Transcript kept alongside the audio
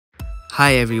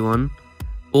Hi everyone.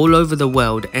 All over the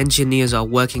world, engineers are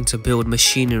working to build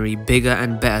machinery bigger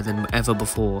and better than ever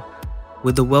before.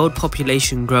 With the world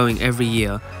population growing every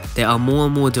year, there are more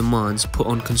and more demands put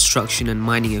on construction and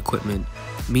mining equipment.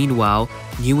 Meanwhile,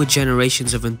 newer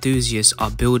generations of enthusiasts are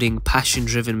building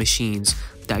passion-driven machines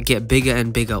that get bigger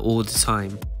and bigger all the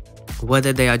time.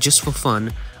 Whether they are just for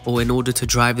fun or in order to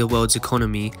drive the world's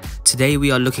economy, today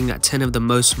we are looking at 10 of the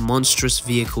most monstrous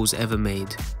vehicles ever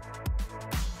made.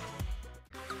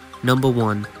 Number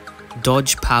 1.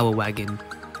 Dodge Power Wagon.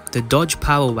 The Dodge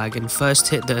Power Wagon first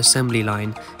hit the assembly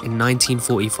line in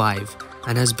 1945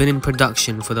 and has been in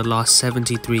production for the last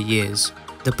 73 years.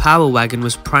 The Power Wagon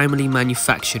was primarily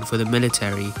manufactured for the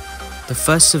military. The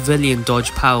first civilian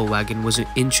Dodge Power Wagon was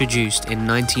introduced in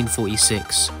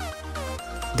 1946.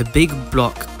 The big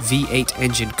block V8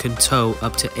 engine could tow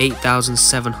up to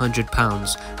 8,700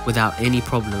 pounds without any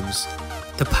problems.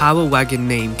 The Power Wagon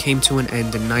name came to an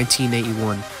end in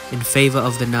 1981 in favour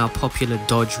of the now popular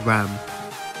Dodge Ram.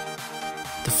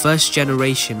 The first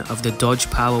generation of the Dodge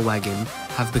Power Wagon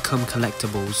have become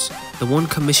collectibles. The one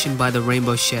commissioned by the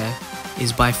Rainbow Share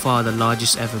is by far the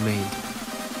largest ever made.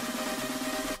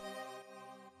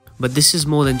 But this is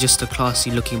more than just a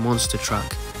classy looking monster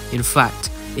truck. In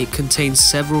fact, it contains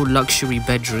several luxury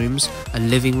bedrooms, a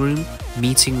living room,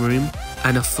 meeting room,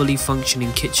 and a fully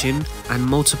functioning kitchen and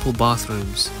multiple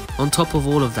bathrooms. On top of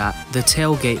all of that, the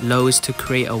tailgate lowers to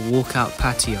create a walkout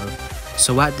patio.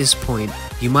 So at this point,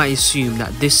 you might assume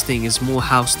that this thing is more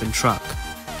house than truck.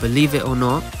 Believe it or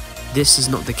not, this is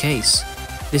not the case.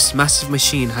 This massive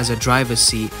machine has a driver's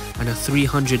seat and a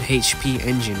 300 HP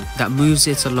engine that moves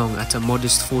it along at a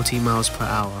modest 40 miles per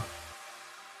hour.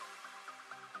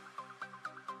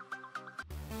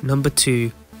 Number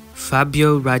 2.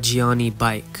 Fabio Raggiani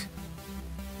Bike.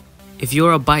 If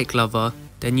you're a bike lover,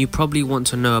 then you probably want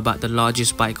to know about the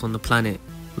largest bike on the planet.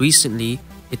 Recently,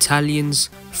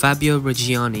 Italian's Fabio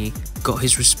Raggiani got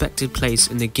his respected place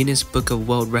in the Guinness Book of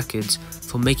World Records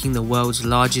for making the world's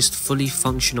largest fully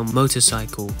functional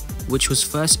motorcycle, which was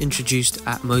first introduced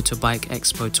at Motorbike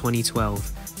Expo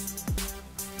 2012.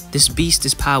 This beast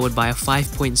is powered by a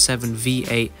 5.7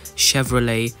 V8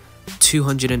 Chevrolet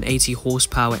 280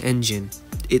 horsepower engine.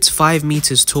 It's 5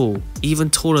 meters tall, even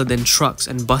taller than trucks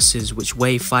and buses which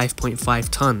weigh 5.5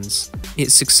 tons. It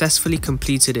successfully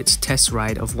completed its test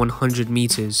ride of 100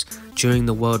 meters during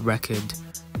the world record.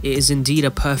 It is indeed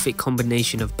a perfect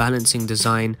combination of balancing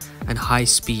design and high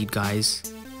speed, guys.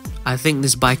 I think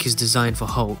this bike is designed for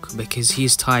Hulk because he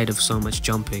is tired of so much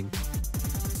jumping.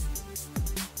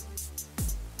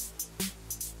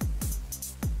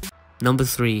 Number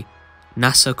 3.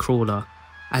 NASA Crawler.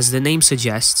 As the name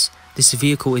suggests, this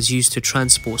vehicle is used to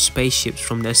transport spaceships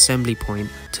from the assembly point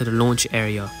to the launch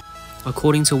area.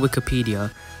 According to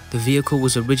Wikipedia, the vehicle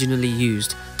was originally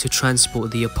used to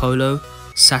transport the Apollo,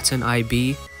 Saturn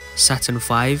IB, Saturn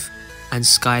V, and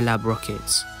Skylab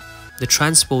rockets. The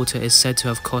transporter is said to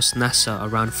have cost NASA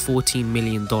around $14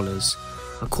 million.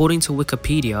 According to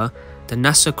Wikipedia, the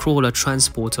NASA Crawler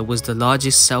transporter was the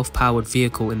largest self-powered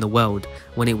vehicle in the world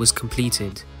when it was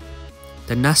completed.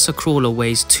 The NASA Crawler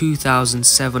weighs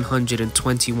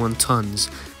 2,721 tons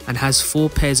and has 4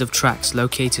 pairs of tracks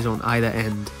located on either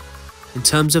end. In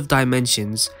terms of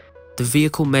dimensions, the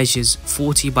vehicle measures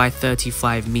 40 by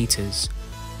 35 meters.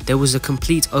 There was a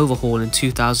complete overhaul in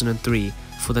 2003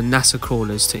 for the NASA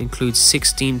Crawlers to include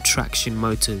 16 traction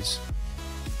motors.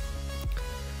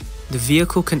 The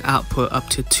vehicle can output up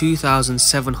to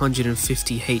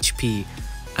 2,750 HP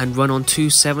and run on 2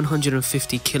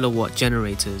 750 kilowatt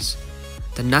generators.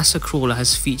 The NASA Crawler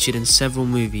has featured in several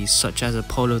movies such as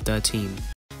Apollo 13.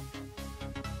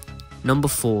 Number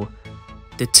 4.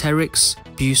 The Terex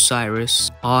Bucyrus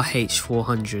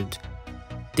RH400.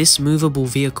 This movable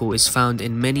vehicle is found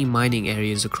in many mining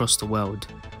areas across the world.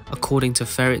 According to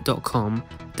Ferret.com,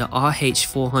 the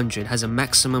RH400 has a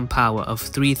maximum power of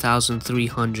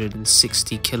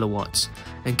 3,360 kilowatts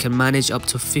and can manage up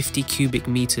to 50 cubic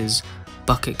meters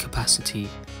bucket capacity.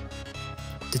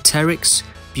 The Terex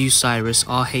Bucyrus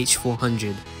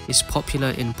RH400 is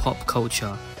popular in pop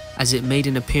culture as it made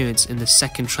an appearance in the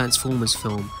second Transformers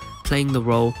film, playing the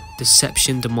role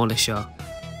Deception Demolisher.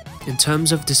 In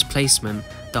terms of displacement,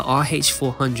 the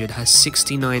RH400 has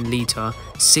 69-litre,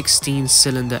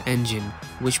 16-cylinder engine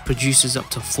which produces up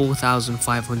to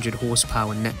 4,500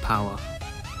 horsepower net power.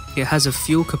 It has a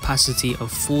fuel capacity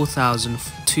of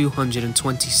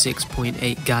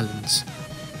 4,226.8 gallons.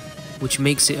 Which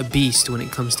makes it a beast when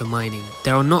it comes to mining.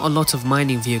 There are not a lot of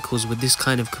mining vehicles with this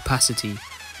kind of capacity.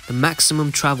 The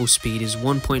maximum travel speed is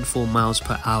 1.4 miles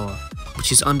per hour,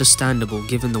 which is understandable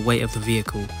given the weight of the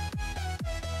vehicle.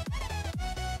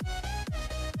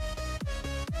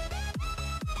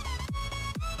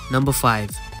 Number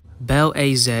 5.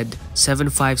 BelAZ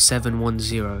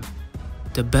 75710.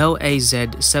 The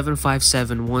BelAZ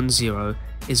 75710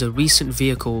 is a recent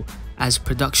vehicle as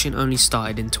production only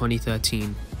started in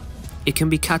 2013. It can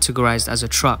be categorized as a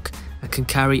truck and can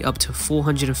carry up to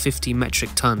 450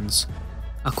 metric tons.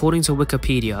 According to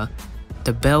Wikipedia,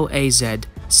 the BelAZ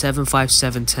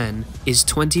 75710 is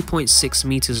 20.6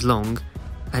 meters long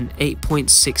and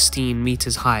 8.16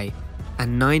 meters high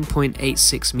and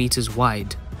 9.86 meters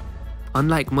wide.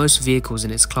 Unlike most vehicles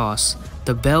in its class,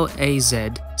 the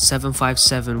BelAZ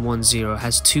 75710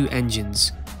 has two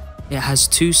engines. It has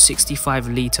two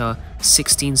 65-litre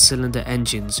 16-cylinder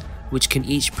engines which can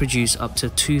each produce up to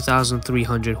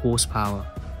 2,300 horsepower.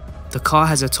 The car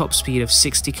has a top speed of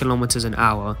 60 km an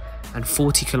hour and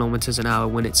 40 km an hour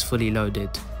when it's fully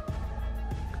loaded.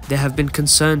 There have been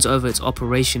concerns over its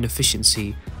operation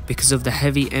efficiency because of the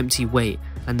heavy empty weight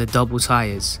and the double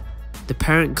tyres. The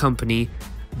parent company,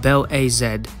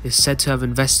 BelAZ, is said to have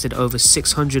invested over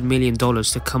 $600 million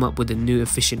to come up with the new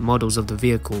efficient models of the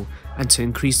vehicle and to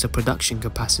increase the production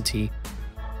capacity.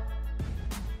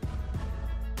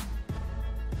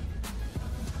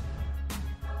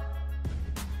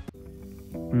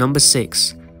 Number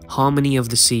 6. Harmony of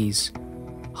the Seas.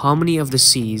 Harmony of the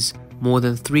Seas, more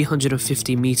than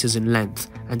 350 meters in length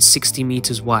and 60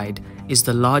 meters wide, is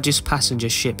the largest passenger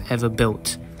ship ever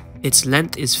built. Its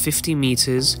length is 50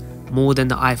 meters, more than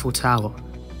the Eiffel Tower,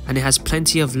 and it has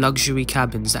plenty of luxury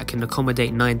cabins that can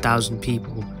accommodate 9,000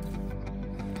 people.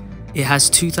 It has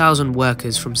 2,000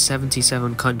 workers from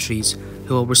 77 countries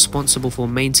who are responsible for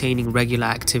maintaining regular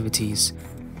activities.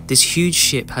 This huge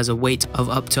ship has a weight of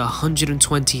up to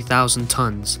 120,000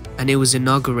 tons, and it was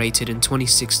inaugurated in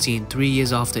 2016, 3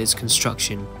 years after its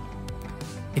construction.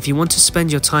 If you want to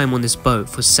spend your time on this boat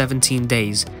for 17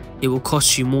 days, it will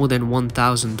cost you more than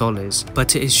 $1,000,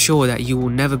 but it is sure that you will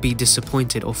never be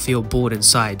disappointed or feel bored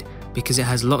inside because it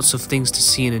has lots of things to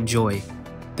see and enjoy.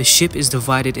 The ship is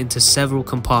divided into several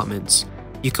compartments.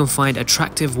 You can find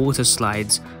attractive water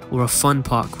slides or a fun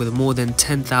park with more than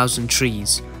 10,000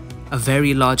 trees, a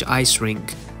very large ice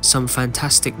rink, some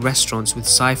fantastic restaurants with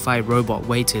sci-fi robot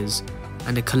waiters,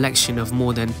 and a collection of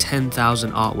more than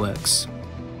 10,000 artworks.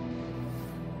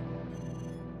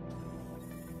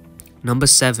 Number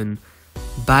 7.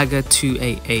 BelAZ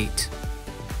A380.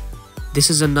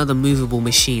 This is another movable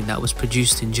machine that was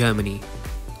produced in Germany.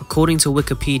 According to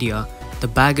Wikipedia, the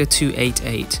BelAZ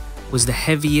A380 was the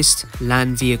heaviest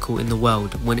land vehicle in the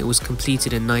world when it was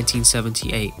completed in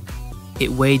 1978.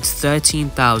 It weighed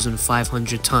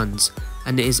 13,500 tons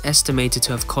and it is estimated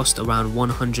to have cost around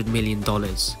 $100 million,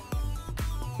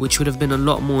 which would have been a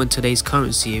lot more in today's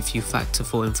currency if you factor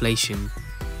for inflation.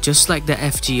 Just like the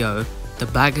FGO, the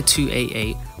BelAZ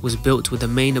A380 was built with the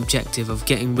main objective of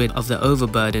getting rid of the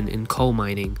overburden in coal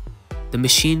mining. The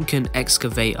machine can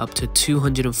excavate up to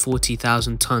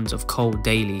 240,000 tons of coal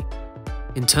daily.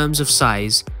 In terms of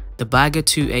size, the BelAZ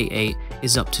A380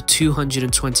 is up to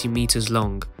 220 meters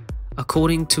long.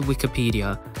 According to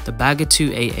Wikipedia, the BelAZ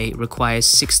A380 requires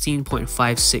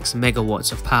 16.56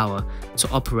 megawatts of power to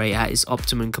operate at its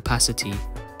optimum capacity.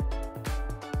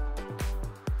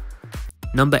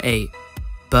 Number 8.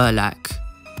 Burlak.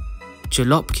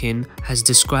 Jalopkin has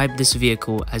described this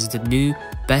vehicle as the new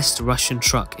best Russian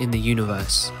truck in the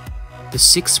universe. The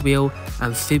six-wheel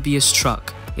amphibious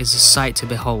truck is a sight to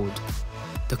behold.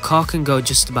 The car can go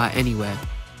just about anywhere,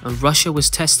 and Russia was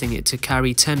testing it to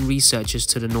carry 10 researchers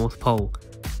to the North Pole.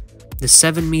 The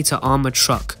 7-meter armored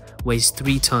truck weighs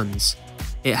 3 tons.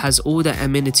 It has all the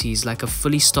amenities like a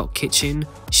fully stocked kitchen,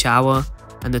 shower,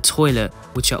 and the toilet,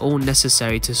 which are all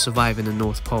necessary to survive in the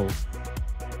North Pole.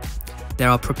 There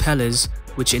are propellers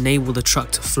which enable the truck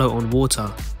to float on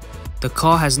water. The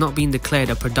car has not been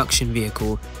declared a production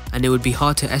vehicle, and it would be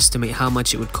hard to estimate how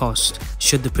much it would cost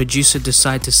should the producer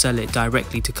decide to sell it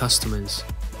directly to customers.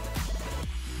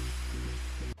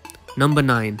 Number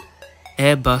 9.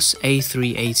 Airbus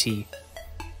A380.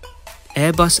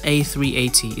 Airbus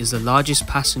A380 is the largest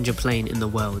passenger plane in the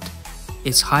world.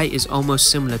 Its height is almost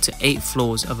similar to 8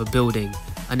 floors of a building,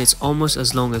 and it's almost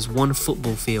as long as one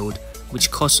football field, which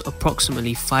costs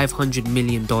approximately $500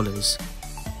 million.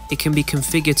 It can be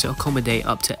configured to accommodate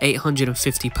up to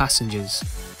 850 passengers.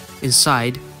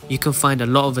 Inside, you can find a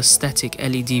lot of aesthetic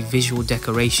LED visual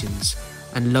decorations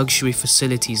and luxury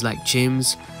facilities like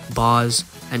gyms, bars,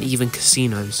 and even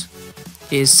casinos.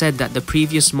 It is said that the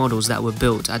previous models that were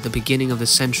built at the beginning of the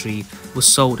century were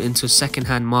sold into a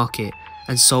second-hand market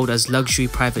and sold as luxury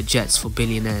private jets for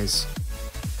billionaires.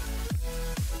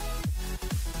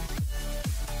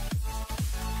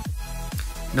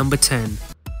 Number 10.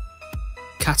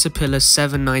 Caterpillar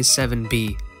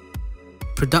 797B.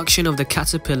 Production of the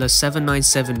Caterpillar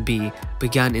 797B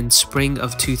began in spring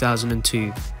of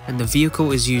 2002, and the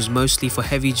vehicle is used mostly for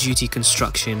heavy-duty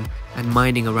construction and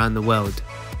mining around the world.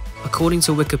 According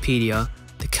to Wikipedia,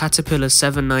 the Caterpillar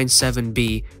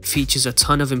 797B features a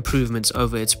ton of improvements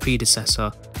over its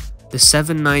predecessor. The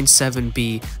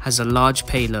 797B has a large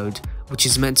payload, which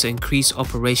is meant to increase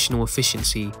operational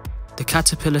efficiency. The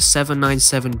Caterpillar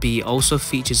 797B also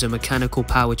features a mechanical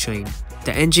powertrain.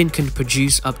 The engine can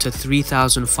produce up to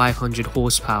 3,500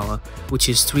 horsepower, which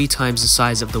is 3 times the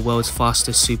size of the world's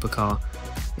fastest supercar.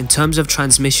 In terms of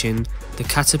transmission, the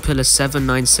Caterpillar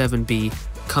 797B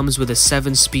comes with a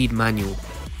 7-speed manual.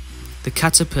 The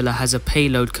Caterpillar has a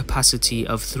payload capacity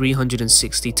of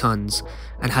 360 tons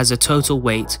and has a total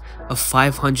weight of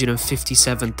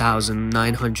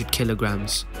 557,900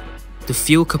 kilograms. The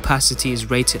fuel capacity is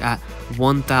rated at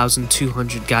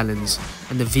 1,200 gallons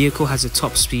and the vehicle has a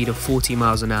top speed of 40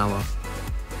 miles an hour.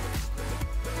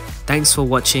 Thanks for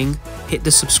watching, hit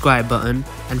the subscribe button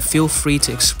and feel free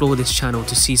to explore this channel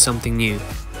to see something new.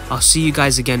 I'll see you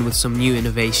guys again with some new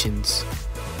innovations.